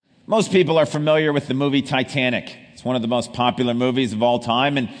Most people are familiar with the movie Titanic. It's one of the most popular movies of all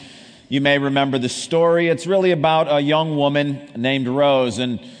time, and you may remember the story. It's really about a young woman named Rose,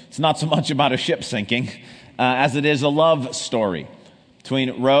 and it's not so much about a ship sinking as it is a love story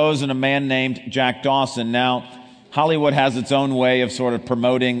between Rose and a man named Jack Dawson. Now, Hollywood has its own way of sort of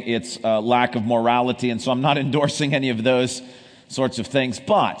promoting its lack of morality, and so I'm not endorsing any of those sorts of things.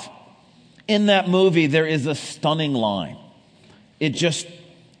 But in that movie, there is a stunning line.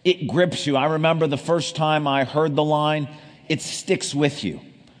 It grips you. I remember the first time I heard the line, it sticks with you.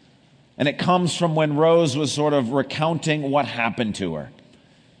 And it comes from when Rose was sort of recounting what happened to her.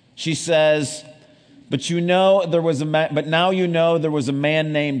 She says, but now you know there was a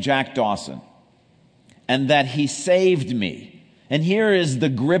man named Jack Dawson, and that he saved me. And here is the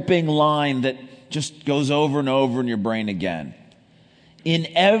gripping line that just goes over and over in your brain again. In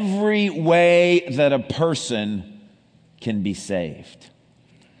every way that a person can be saved.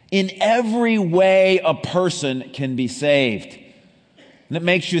 In every way a person can be saved. And it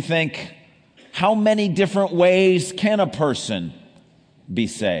makes you think, how many different ways can a person be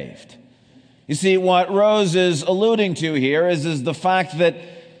saved? You see, what Rose is alluding to here is the fact that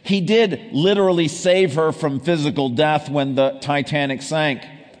he did literally save her from physical death when the Titanic sank.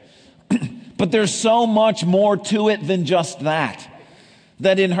 But there's so much more to it than just that.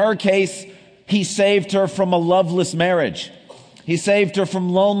 That in her case, he saved her from a loveless marriage. He saved her from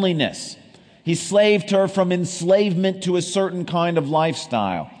loneliness. He saved her from enslavement to a certain kind of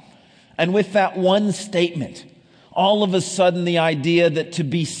lifestyle. And with that one statement, all of a sudden the idea that to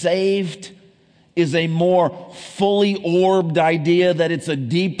be saved is a more fully orbed idea, that it's a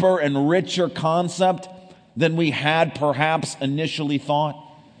deeper and richer concept than we had perhaps initially thought.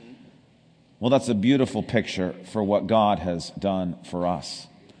 Well, that's a beautiful picture for what God has done for us.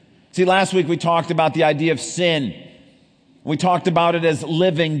 See, last week we talked about the idea of sin. We talked about it as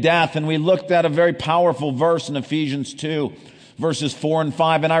living death, and we looked at a very powerful verse in Ephesians 2, verses 4 and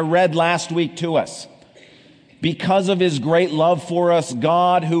 5. And I read last week to us, because of his great love for us,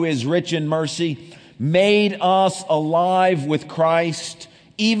 God, who is rich in mercy, made us alive with Christ,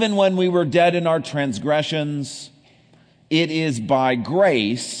 even when we were dead in our transgressions. It is by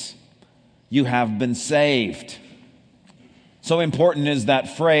grace you have been saved. So important is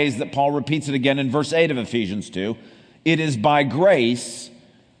that phrase that Paul repeats it again in verse 8 of Ephesians 2. It is by grace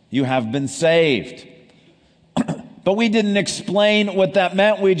you have been saved. But we didn't explain what that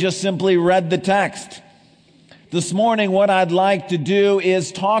meant. We just simply read the text. This morning, what I'd like to do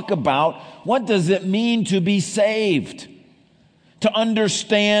is talk about what does it mean to be saved? To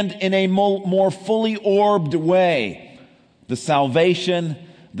understand in a more fully orbed way the salvation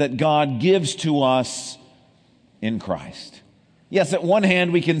that God gives to us in Christ. Yes, at one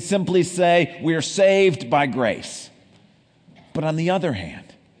hand, we can simply say we're saved by grace. But on the other hand,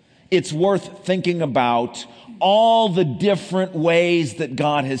 it's worth thinking about all the different ways that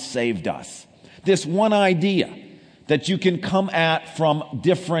God has saved us. This one idea that you can come at from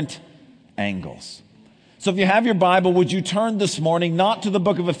different angles. So if you have your Bible, would you turn this morning not to the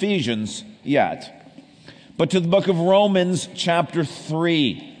book of Ephesians yet, but to the book of Romans chapter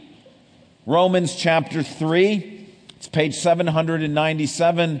 3. Romans chapter 3. It's page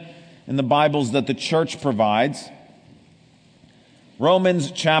 797 in the Bibles that the church provides.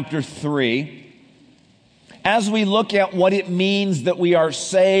 Romans chapter 3. As we look at what it means that we are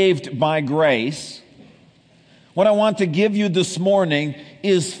saved by grace, what I want to give you this morning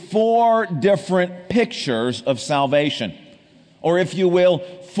is 4 different pictures of salvation. Or if you will,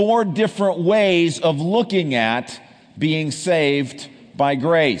 4 different ways of looking at being saved by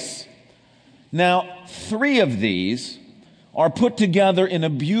grace. Now, 3 of these are put together in a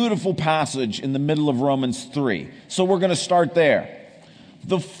beautiful passage in the middle of Romans 3. So we're going to start there.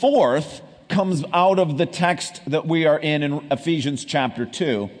 The 4th comes out of the text that we are in Ephesians chapter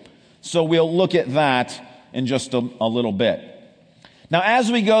 2. So we'll look at that in just a little bit. Now,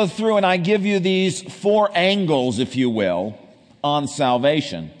 as we go through and I give you these 4 angles, if you will, on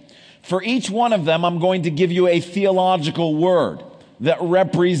salvation, for each one of them, I'm going to give you a theological word that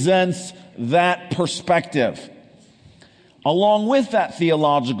represents that perspective. Along with that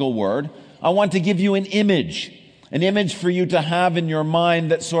theological word, I want to give you an image for you to have in your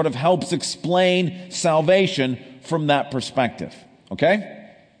mind that sort of helps explain salvation from that perspective. Okay?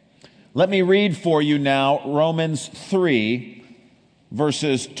 Let me read for you now Romans 3,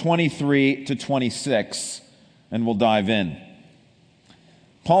 verses 23 to 26, and we'll dive in.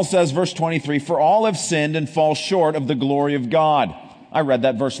 Paul says, verse 23, "For all have sinned and fall short of the glory of God." I read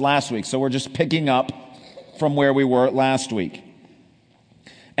that verse last week, so we're just picking up from where we were last week.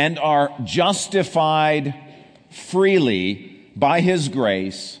 "And are justified freely by his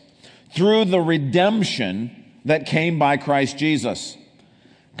grace through the redemption that came by Christ Jesus.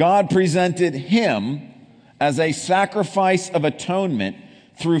 God presented him as a sacrifice of atonement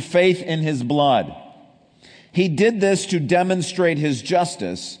through faith in his blood. He did this to demonstrate his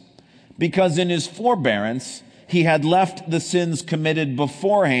justice, because in his forbearance he had left the sins committed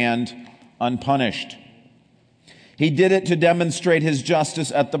beforehand unpunished. He did it to demonstrate his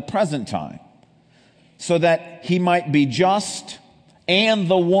justice at the present time, so that he might be just and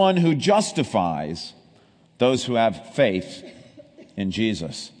the one who justifies those who have faith in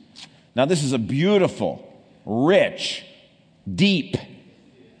Jesus. Now, this is a beautiful, rich, deep,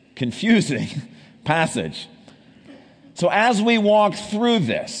 confusing passage. So as we walk through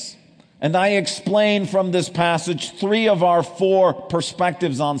this, and I explain from this passage 3 of our 4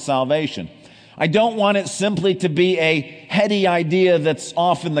 perspectives on salvation, I don't want it simply to be a heady idea that's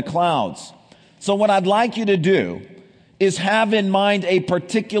off in the clouds. So what I'd like you to do is have in mind a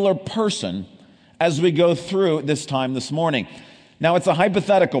particular person as we go through this time this morning. Now, it's a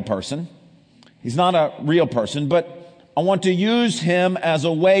hypothetical person. He's not a real person, but I want to use him as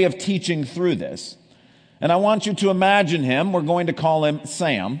a way of teaching through this. And I want you to imagine him. We're going to call him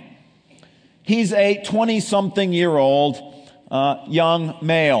Sam. He's a 20-something-year-old young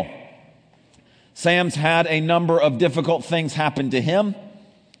male. Sam's had a number of difficult things happen to him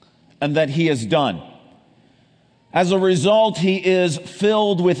and that he has done. As a result, he is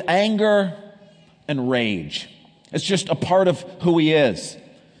filled with anger and rage. It's just a part of who he is.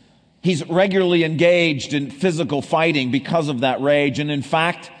 He's regularly engaged in physical fighting because of that rage. And in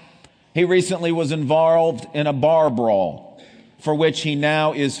fact, he recently was involved in a bar brawl for which he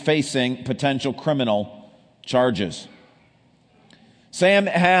now is facing potential criminal charges. Sam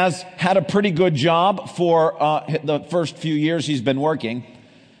has had a pretty good job for the first few years he's been working,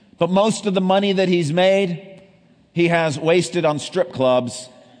 but most of the money that he's made, he has wasted on strip clubs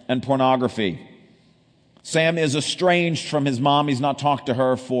and pornography. Sam is estranged from his mom. He's not talked to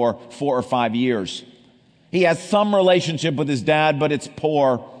her for 4 or 5 years. He has some relationship with his dad, but it's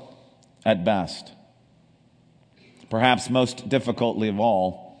poor at best. Perhaps most difficultly of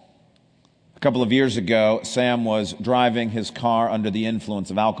all, a couple of years ago, Sam was driving his car under the influence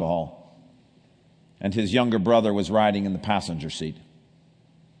of alcohol, and his younger brother was riding in the passenger seat.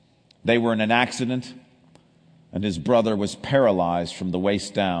 They were in an accident, and his brother was paralyzed from the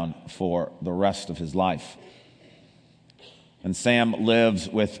waist down for the rest of his life. And Sam lives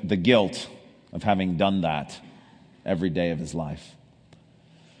with the guilt of having done that every day of his life.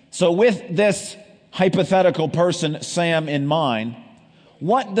 So with this hypothetical person, Sam, in mind,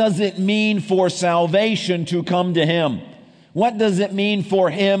 what does it mean for salvation to come to him? What does it mean for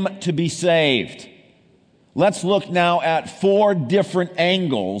him to be saved? Let's look now at 4 different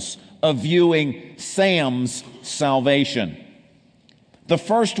angles of viewing Sam's salvation. The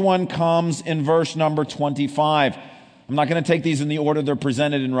first one comes in verse number 25. I'm not going to take these in the order they're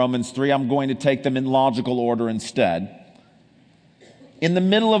presented in Romans 3. I'm going to take them in logical order instead. In the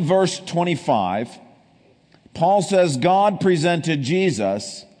middle of verse 25, Paul says God presented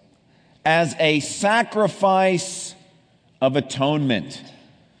Jesus as a sacrifice of atonement.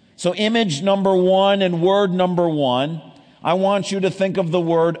 So image number 1 and word number 1, I want you to think of the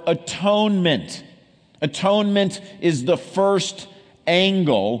word atonement. Atonement is the first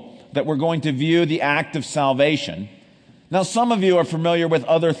angle that we're going to view the act of salvation. Now, some of you are familiar with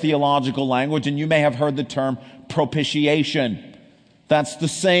other theological language, and you may have heard the term propitiation. That's the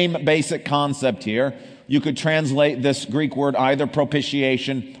same basic concept here. You could translate this Greek word either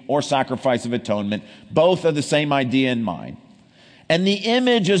propitiation or sacrifice of atonement. Both are the same idea in mind. And the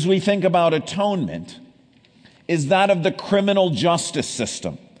image as we think about atonement is that of the criminal justice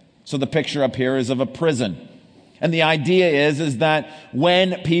system. So the picture up here is of a prison. And the idea is that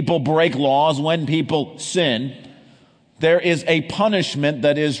when people break laws, when people sin, there is a punishment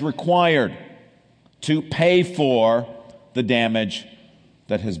that is required to pay for the damage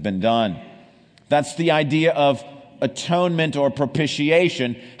that has been done. That's the idea of atonement or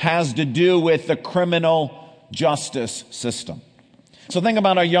propitiation, has to do with the criminal justice system. So think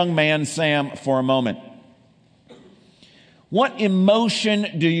about our young man, Sam, for a moment. What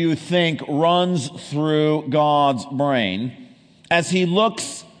emotion do you think runs through God's brain as he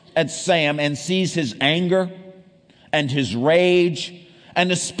looks at Sam and sees his anger and his rage,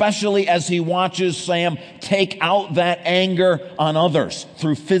 and especially as he watches Sam take out that anger on others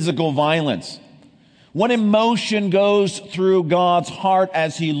through physical violence? What emotion goes through God's heart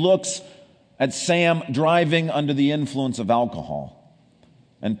as he looks at Sam driving under the influence of alcohol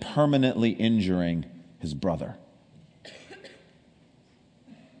and permanently injuring his brother?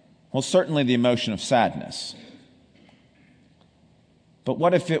 Well, certainly the emotion of sadness. But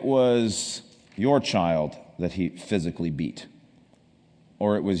what if it was your child that he physically beat?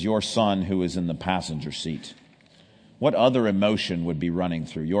 Or it was your son who was in the passenger seat? What other emotion would be running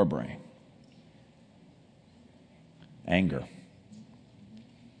through your brain? Anger.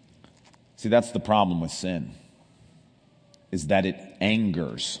 See, that's the problem with sin, is that it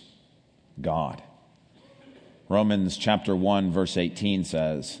angers God. Romans chapter 1, verse 18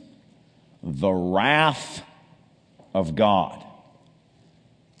 says, "The wrath of God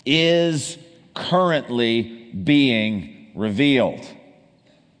is currently being revealed."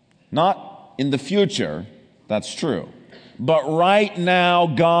 Not in the future, that's true. But right now,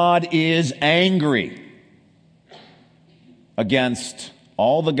 God is angry against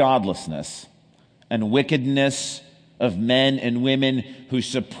all the godlessness and wickedness of men and women who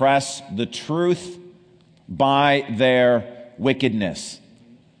suppress the truth by their wickedness.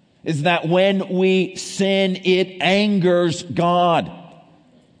 Is that when we sin, it angers God.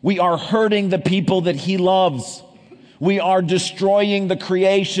 We are hurting the people that He loves. We are destroying the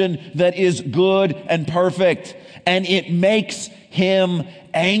creation that is good and perfect, and it makes Him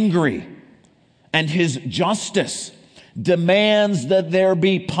angry. And His justice demands that there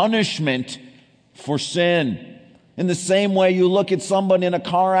be punishment for sin. In the same way, you look at someone in a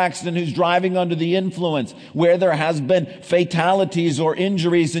car accident who's driving under the influence, where there has been fatalities or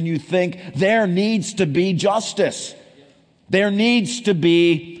injuries, and you think there needs to be justice. There needs to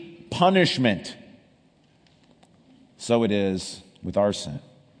be punishment. So it is with our sin.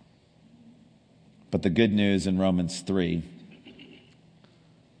 But the good news in Romans 3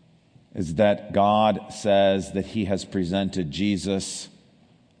 is that God says that He has presented Jesus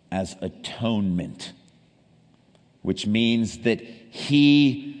as atonement, which means that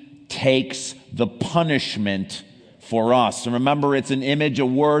He takes the punishment for us. And remember, it's an image, a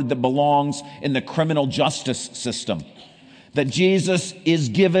word that belongs in the criminal justice system. That Jesus is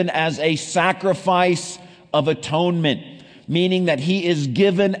given as a sacrifice of atonement, meaning that He is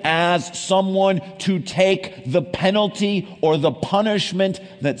given as someone to take the penalty or the punishment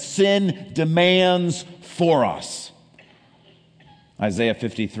that sin demands for us. Isaiah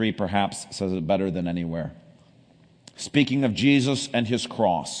 53 perhaps says it better than anywhere. Speaking of Jesus and His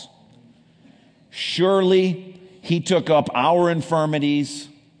cross, surely He took up our infirmities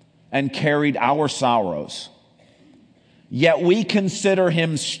and carried our sorrows. Yet we consider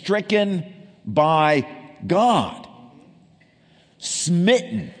Him stricken by God,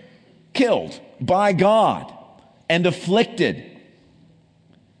 smitten, killed by God, and afflicted.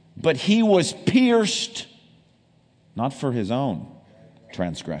 But He was pierced, not for His own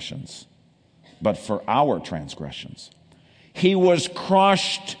transgressions, but for our transgressions. He was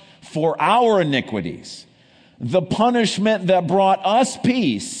crushed for our iniquities. The punishment that brought us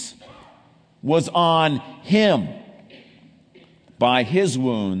peace was on Him. By His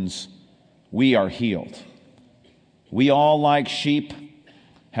wounds, we are healed. We all, like sheep,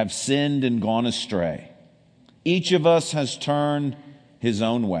 have sinned and gone astray. Each of us has turned his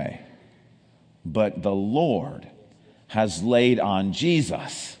own way. But the Lord has laid on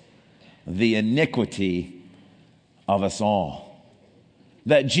Jesus the iniquity of us all.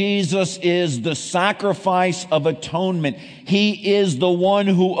 That Jesus is the sacrifice of atonement. He is the one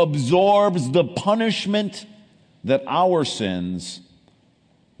who absorbs the punishment that our sins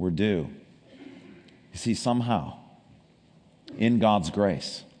were due. You see, somehow, in God's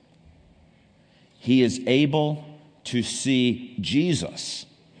grace, He is able to see Jesus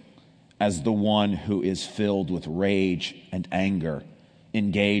as the one who is filled with rage and anger,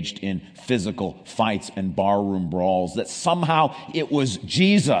 engaged in physical fights and barroom brawls, that somehow it was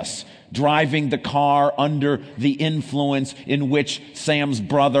Jesus driving the car under the influence in which Sam's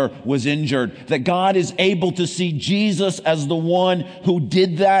brother was injured. That God is able to see Jesus as the one who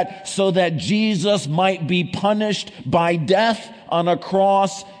did that so that Jesus might be punished by death on a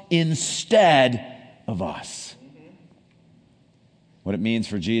cross instead of us. What it means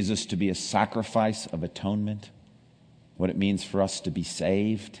for Jesus to be a sacrifice of atonement, what it means for us to be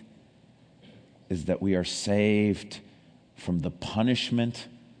saved, is that we are saved from the punishment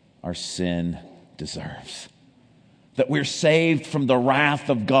our sin deserves. That we're saved from the wrath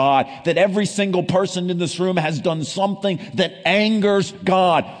of God. That every single person in this room has done something that angers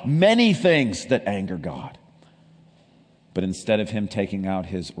God. Many things that anger God. But instead of Him taking out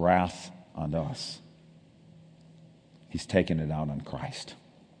His wrath on us, He's taken it out on Christ.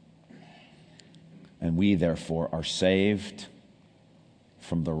 And we, therefore, are saved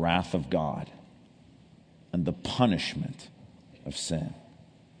from the wrath of God and the punishment of sin.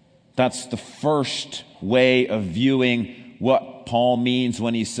 That's the first way of viewing what Paul means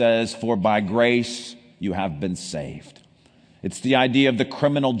when he says, "For by grace you have been saved." It's the idea of the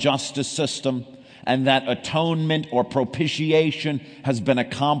criminal justice system, and that atonement or propitiation has been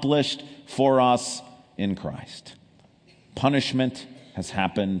accomplished for us in Christ. Punishment has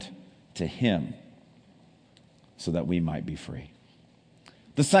happened to him so that we might be free.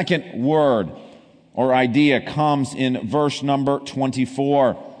 The second word or idea comes in verse number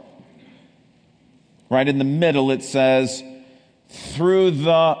 24. Right in the middle it says, through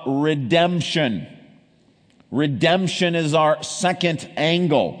the redemption. Redemption is our second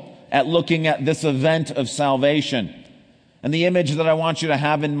angle at looking at this event of salvation. And the image that I want you to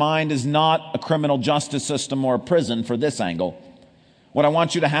have in mind is not a criminal justice system or a prison for this angle. What I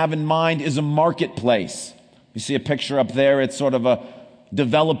want you to have in mind is a marketplace. You see a picture up there. It's sort of a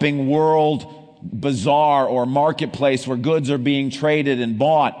developing world bazaar or marketplace where goods are being traded and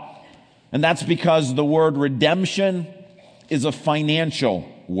bought. And that's because the word redemption is a financial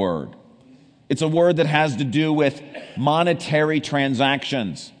word. It's a word that has to do with monetary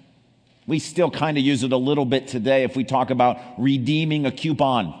transactions. We still kind of use it a little bit today if we talk about redeeming a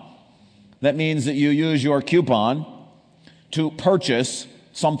coupon. That means that you use your coupon to purchase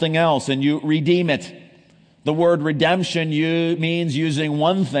something else and you redeem it. The word redemption means using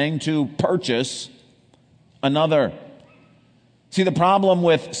one thing to purchase another. See, the problem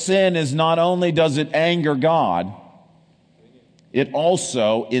with sin is not only does it anger God, it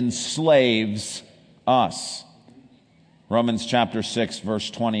also enslaves us. Romans chapter 6, verse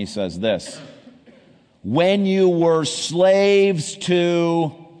 20 says this, when you were slaves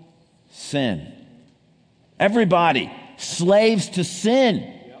to sin. Everybody, slaves to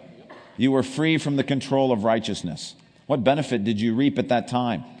sin. You were free from the control of righteousness. What benefit did you reap at that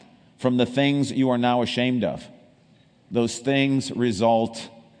time from the things you are now ashamed of? Those things result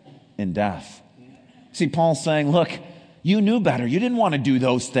in death. See, Paul's saying, look, you knew better. You didn't want to do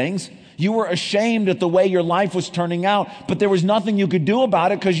those things. You were ashamed at the way your life was turning out, but there was nothing you could do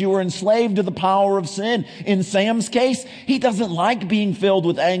about it because you were enslaved to the power of sin. In Sam's case, he doesn't like being filled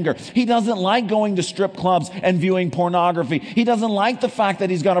with anger. He doesn't like going to strip clubs and viewing pornography. He doesn't like the fact that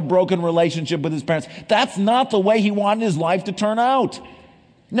he's got a broken relationship with his parents. That's not the way he wanted his life to turn out.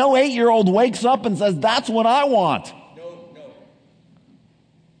 No 8-year-old wakes up and says, that's what I want. No.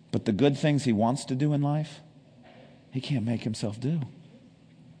 But the good things he wants to do in life, he can't make himself do.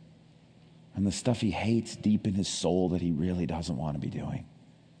 And the stuff he hates deep in his soul that he really doesn't want to be doing,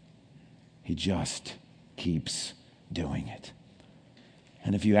 he just keeps doing it.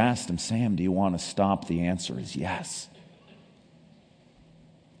 And if you asked him, Sam, do you want to stop? The answer is yes.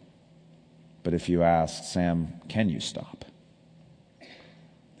 But if you ask, Sam, can you stop?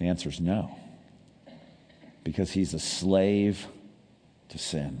 The answer is no. Because he's a slave to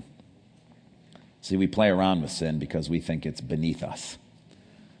sin. See, we play around with sin because we think it's beneath us.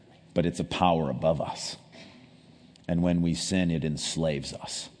 But it's a power above us. And when we sin, it enslaves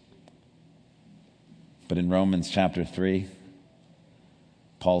us. But in Romans chapter 3,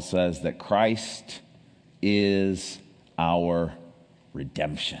 Paul says that Christ is our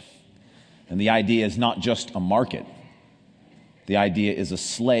redemption. And the idea is not just a market. The idea is a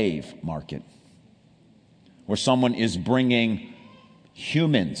slave market, where someone is bringing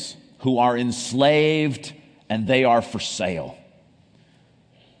humans who are enslaved and they are for sale.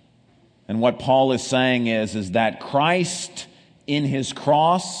 And what Paul is saying is that Christ in his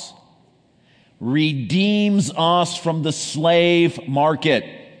cross redeems us from the slave market.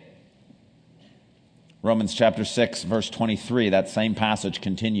 Romans chapter 6, verse 23, that same passage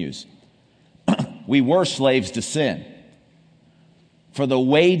continues. We were slaves to sin, for the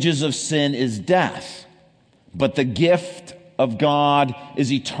wages of sin is death, but the gift of God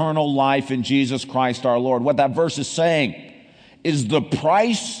is eternal life in Jesus Christ our Lord. What that verse is saying is the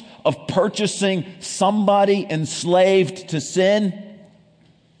price of purchasing somebody enslaved to sin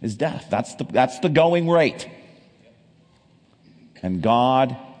is death. That's the going rate. And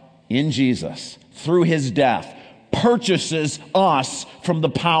God, in Jesus, through his death, purchases us from the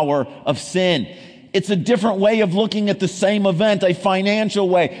power of sin. It's a different way of looking at the same event, a financial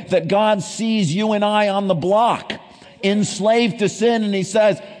way, that God sees you and I on the block, enslaved to sin, and he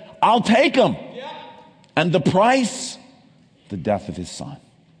says, I'll take them. And the price, the death of his son.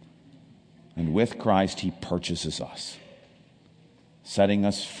 And with Christ, he purchases us, setting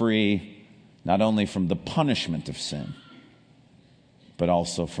us free not only from the punishment of sin, but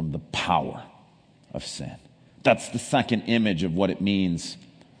also from the power of sin. That's the second image of what it means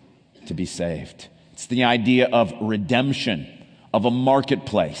to be saved. It's the idea of redemption, of a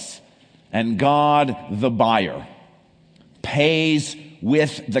marketplace. And God, the buyer, pays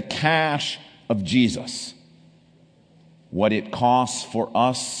with the cash of Jesus what it costs for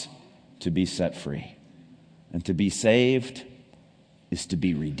us to be set free and to be saved is to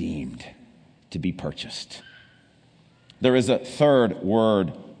be redeemed, to be purchased. There is a third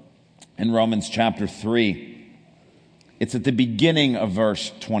word in Romans chapter 3. It's at the beginning of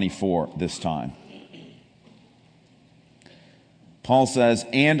verse 24 this time. Paul says,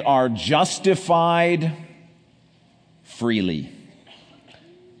 and are justified freely.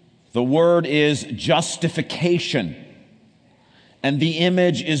 The word is justification. And the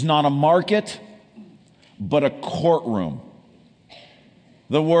image is not a market, but a courtroom.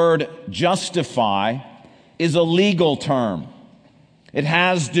 The word justify is a legal term. It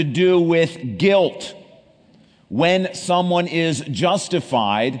has to do with guilt. When someone is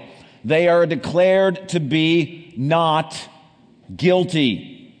justified, they are declared to be not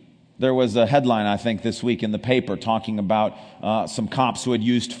guilty. There was a headline, I think, this week in the paper talking about some cops who had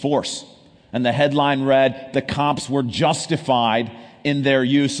used force. And the headline read, the cops were justified in their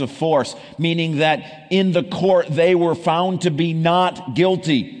use of force, meaning that in the court they were found to be not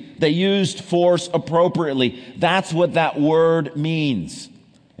guilty. They used force appropriately. That's what that word means.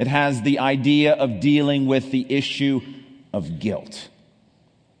 It has the idea of dealing with the issue of guilt.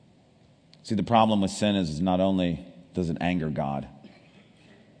 See, the problem with sin is not only does it anger God,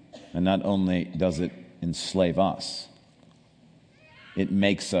 and not only does it enslave us, it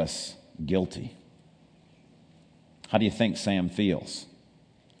makes us guilty. How do you think Sam feels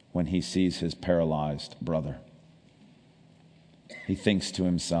when he sees his paralyzed brother? He thinks to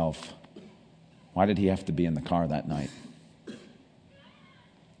himself, why did he have to be in the car that night?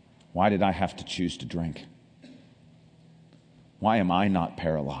 Why did I have to choose to drink? Why am I not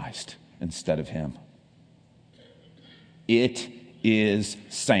paralyzed instead of him? It is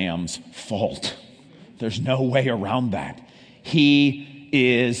Sam's fault. There's no way around that. He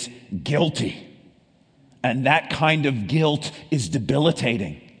is guilty. And that kind of guilt is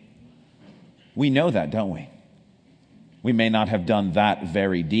debilitating. We know that, don't we? We may not have done that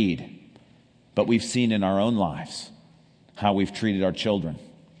very deed, but we've seen in our own lives how we've treated our children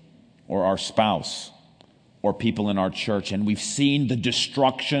or our spouse or people in our church, and we've seen the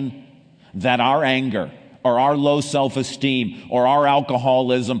destruction that our anger or our low self-esteem or our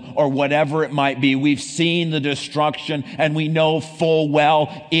alcoholism or whatever it might be, we've seen the destruction, and we know full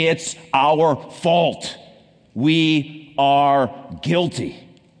well it's our fault. We are guilty.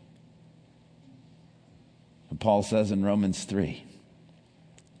 And Paul says in Romans 3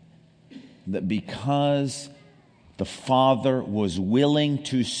 that because the Father was willing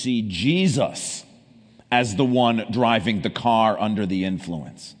to see Jesus as the one driving the car under the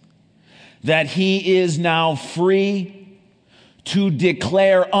influence, that he is now free to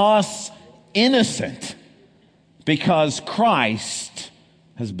declare us innocent because Christ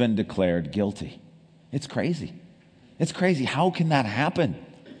has been declared guilty. It's crazy. It's crazy. How can that happen?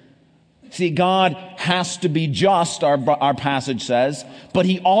 See, God has to be just, our passage says, but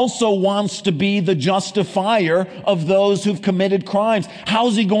he also wants to be the justifier of those who've committed crimes.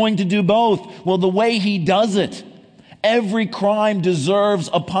 How's he going to do both? Well, the way he does it. Every crime deserves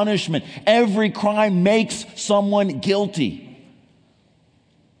a punishment. Every crime makes someone guilty.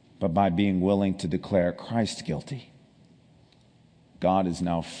 But by being willing to declare Christ guilty, God is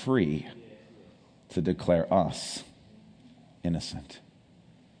now free to declare us innocent.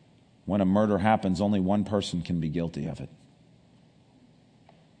 When a murder happens, only one person can be guilty of it.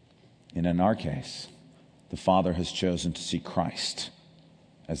 And in our case, the Father has chosen to see Christ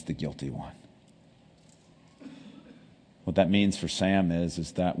as the guilty one. What that means for Sam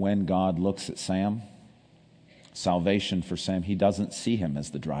is that when God looks at Sam, salvation for Sam, he doesn't see him as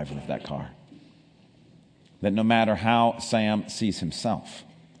the driver of that car. That no matter how Sam sees himself,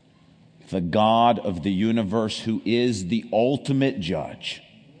 the God of the universe, who is the ultimate judge,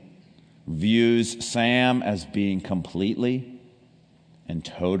 views Sam as being completely and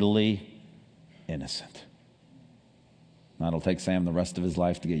totally innocent. That'll take Sam the rest of his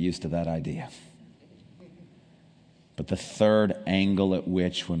life to get used to that idea. But the third angle at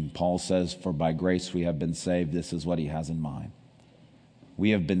which, when Paul says, for by grace we have been saved, this is what he has in mind.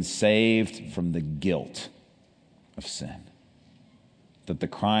 We have been saved from the guilt of sin. That the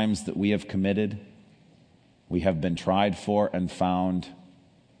crimes that we have committed, we have been tried for and found,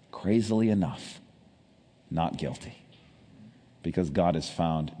 crazily enough, not guilty. Because God has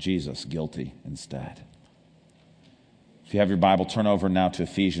found Jesus guilty instead. If you have your Bible, turn over now to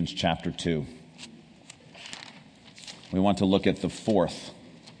Ephesians chapter 2. We want to look at the fourth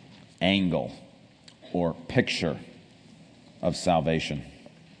angle or picture of salvation.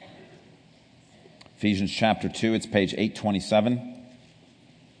 Ephesians chapter 2, it's page 827.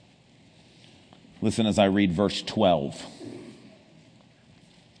 Listen as I read verse 12.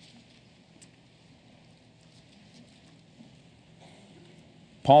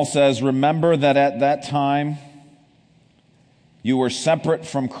 Paul says, remember that at that time you were separate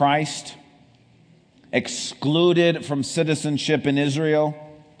from Christ, excluded from citizenship in Israel,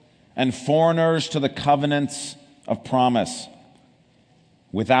 and foreigners to the covenants of promise,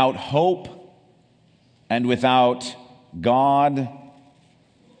 without hope and without God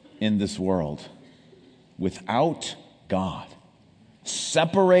in this world. Without God.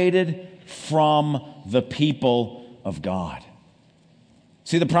 Separated from the people of God.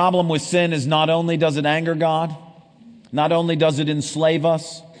 See, the problem with sin is not only does it anger God, not only does it enslave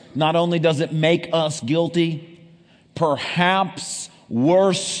us, not only does it make us guilty, perhaps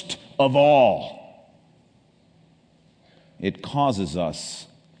worst of all, it causes us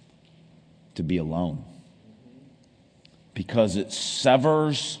to be alone. Because it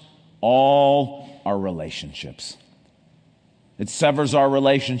severs all our relationships. It severs our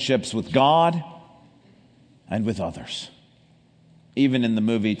relationships with God and with others. Even in the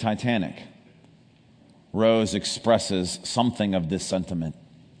movie Titanic, Rose expresses something of this sentiment.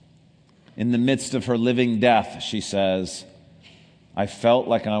 In the midst of her living death, she says, I felt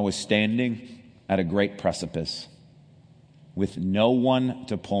like I was standing at a great precipice with no one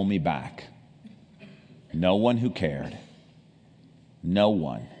to pull me back, no one who cared, no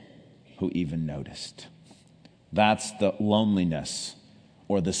one who even noticed. That's the loneliness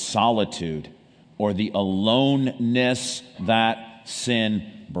or the solitude or the aloneness that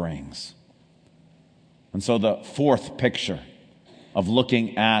sin brings. And so the fourth picture of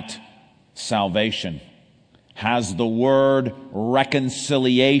looking at salvation has the word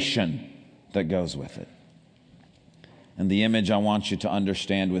reconciliation that goes with it. And the image I want you to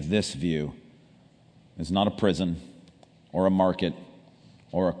understand with this view is not a prison or a market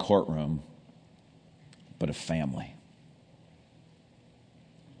or a courtroom, but a family.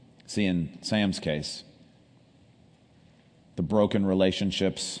 See, in Sam's case, the broken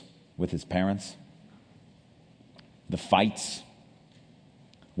relationships with his parents, the fights,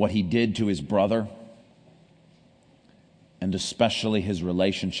 what he did to his brother, and especially his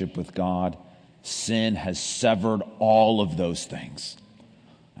relationship with God, sin has severed all of those things.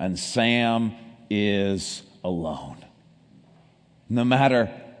 And Sam is alone. No matter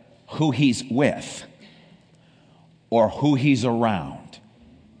who he's with or who he's around,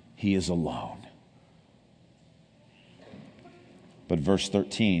 he is alone. But verse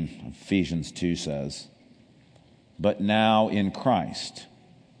 13 of Ephesians 2 says, but now in Christ,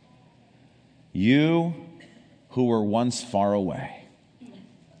 you who were once far away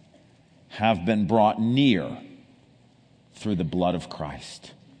have been brought near through the blood of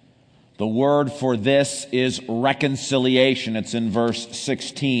Christ. The word for this is reconciliation. It's in verse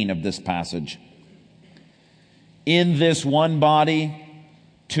 16 of this passage. In this one body,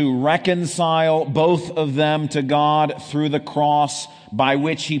 to reconcile both of them to God through the cross, by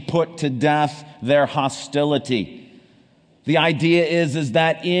which he put to death their hostility. The idea is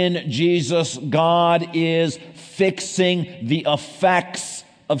that in Jesus, God is fixing the effects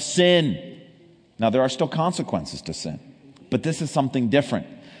of sin. Now, there are still consequences to sin, but this is something different.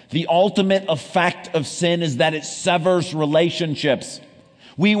 The ultimate effect of sin is that it severs relationships.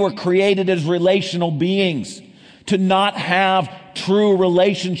 We were created as relational beings. To not have true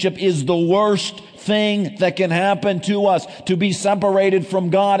relationship is the worst thing that can happen to us. To be separated from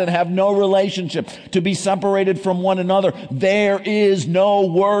God and have no relationship. To be separated from one another. There is no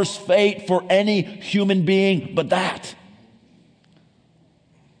worse fate for any human being but that.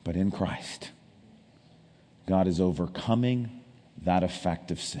 But in Christ, God is overcoming that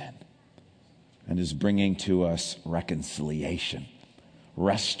effect of sin and is bringing to us reconciliation,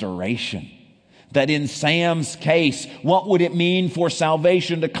 restoration. That in Sam's case, what would it mean for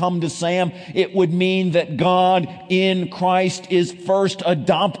salvation to come to Sam? It would mean that God in Christ is first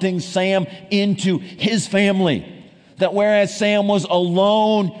adopting Sam into his family. That whereas Sam was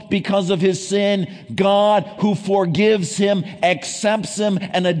alone because of his sin, God, who forgives him, accepts him,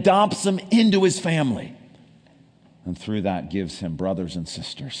 and adopts him into his family. And through that gives him brothers and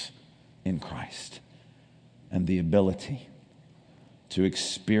sisters in Christ and the ability to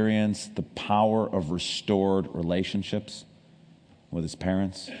experience the power of restored relationships with his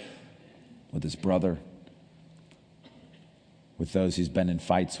parents, with his brother, with those he's been in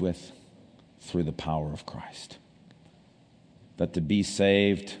fights with, through the power of Christ. That to be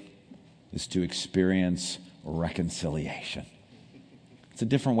saved is to experience reconciliation. It's a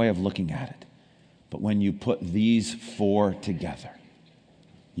different way of looking at it. But when you put these four together,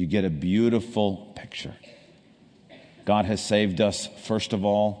 you get a beautiful picture. God has saved us, first of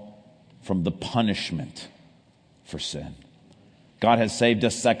all, from the punishment for sin. God has saved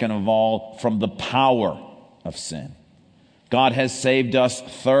us, second of all, from the power of sin. God has saved us,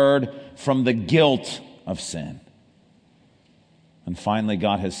 third, from the guilt of sin. And finally,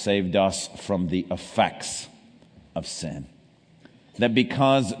 God has saved us from the effects of sin. That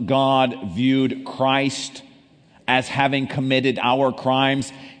because God viewed Christ as having committed our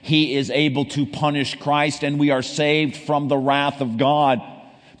crimes, He is able to punish Christ, and we are saved from the wrath of God.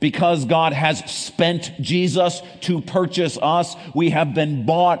 Because God has spent Jesus to purchase us, we have been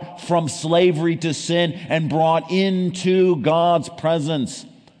bought from slavery to sin and brought into God's presence.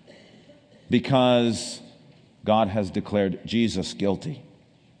 Because God has declared Jesus guilty,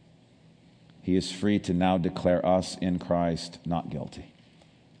 He is free to now declare us in Christ not guilty.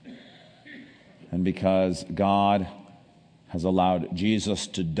 And because God has allowed Jesus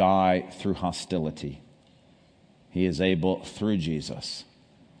to die through hostility, He is able, through Jesus,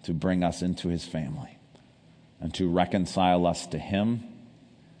 to bring us into His family and to reconcile us to Him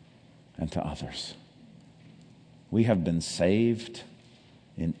and to others. We have been saved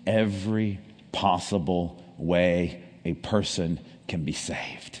in every possible way a person can be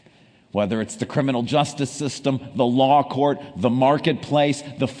saved. Whether it's the criminal justice system, the law court, the marketplace,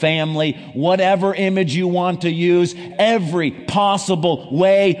 the family, whatever image you want to use, every possible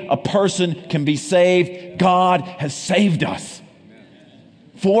way a person can be saved, God has saved us.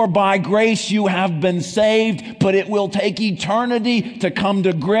 For by grace you have been saved, but it will take eternity to come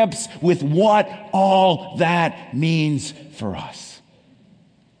to grips with what all that means for us.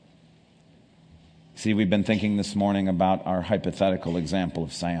 See, we've been thinking this morning about our hypothetical example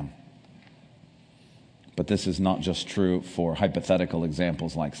of Sam. But this is not just true for hypothetical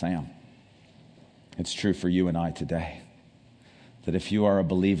examples like Sam. It's true for you and I today. That if you are a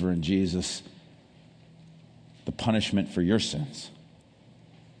believer in Jesus, the punishment for your sins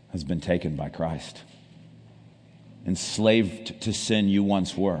has been taken by Christ. Enslaved to sin you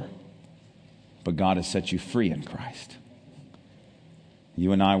once were, but God has set you free in Christ.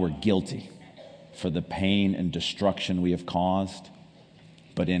 You and I were guilty for the pain and destruction we have caused,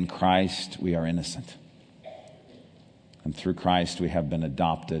 but in Christ we are innocent. And through Christ we have been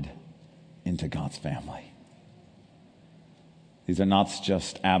adopted into God's family. These are not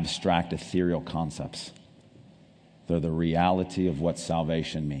just abstract, ethereal concepts. They're the reality of what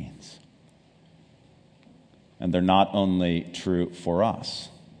salvation means. And they're not only true for us,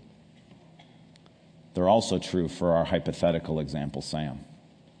 they're also true for our hypothetical example, Sam,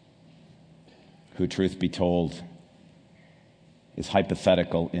 who, truth be told, is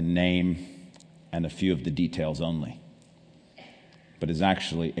hypothetical in name and a few of the details only, but is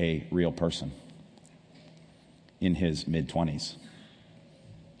actually a real person in his mid-20s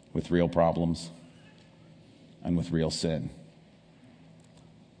with real problems and with real sin,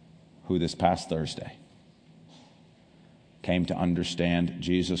 who this past Thursday came to understand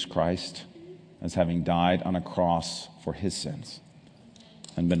Jesus Christ as having died on a cross for his sins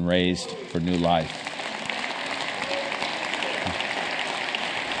and been raised for new life.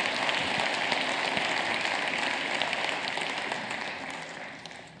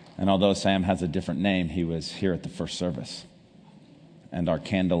 And although Sam has a different name, he was here at the first service. And our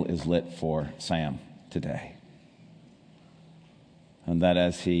candle is lit for Sam today. And that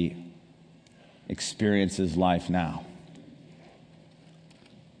as he experiences life now,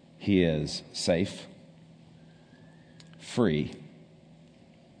 he is safe, free,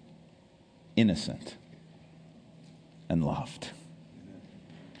 innocent, and loved.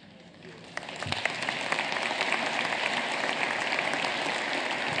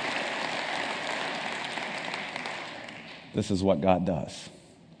 This is what God does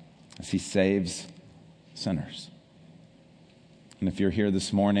as he saves sinners. And if you're here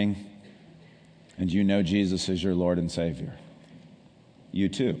this morning and you know Jesus is your Lord and Savior, you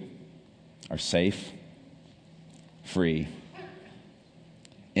too are safe, free,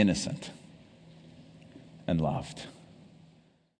 innocent, and loved.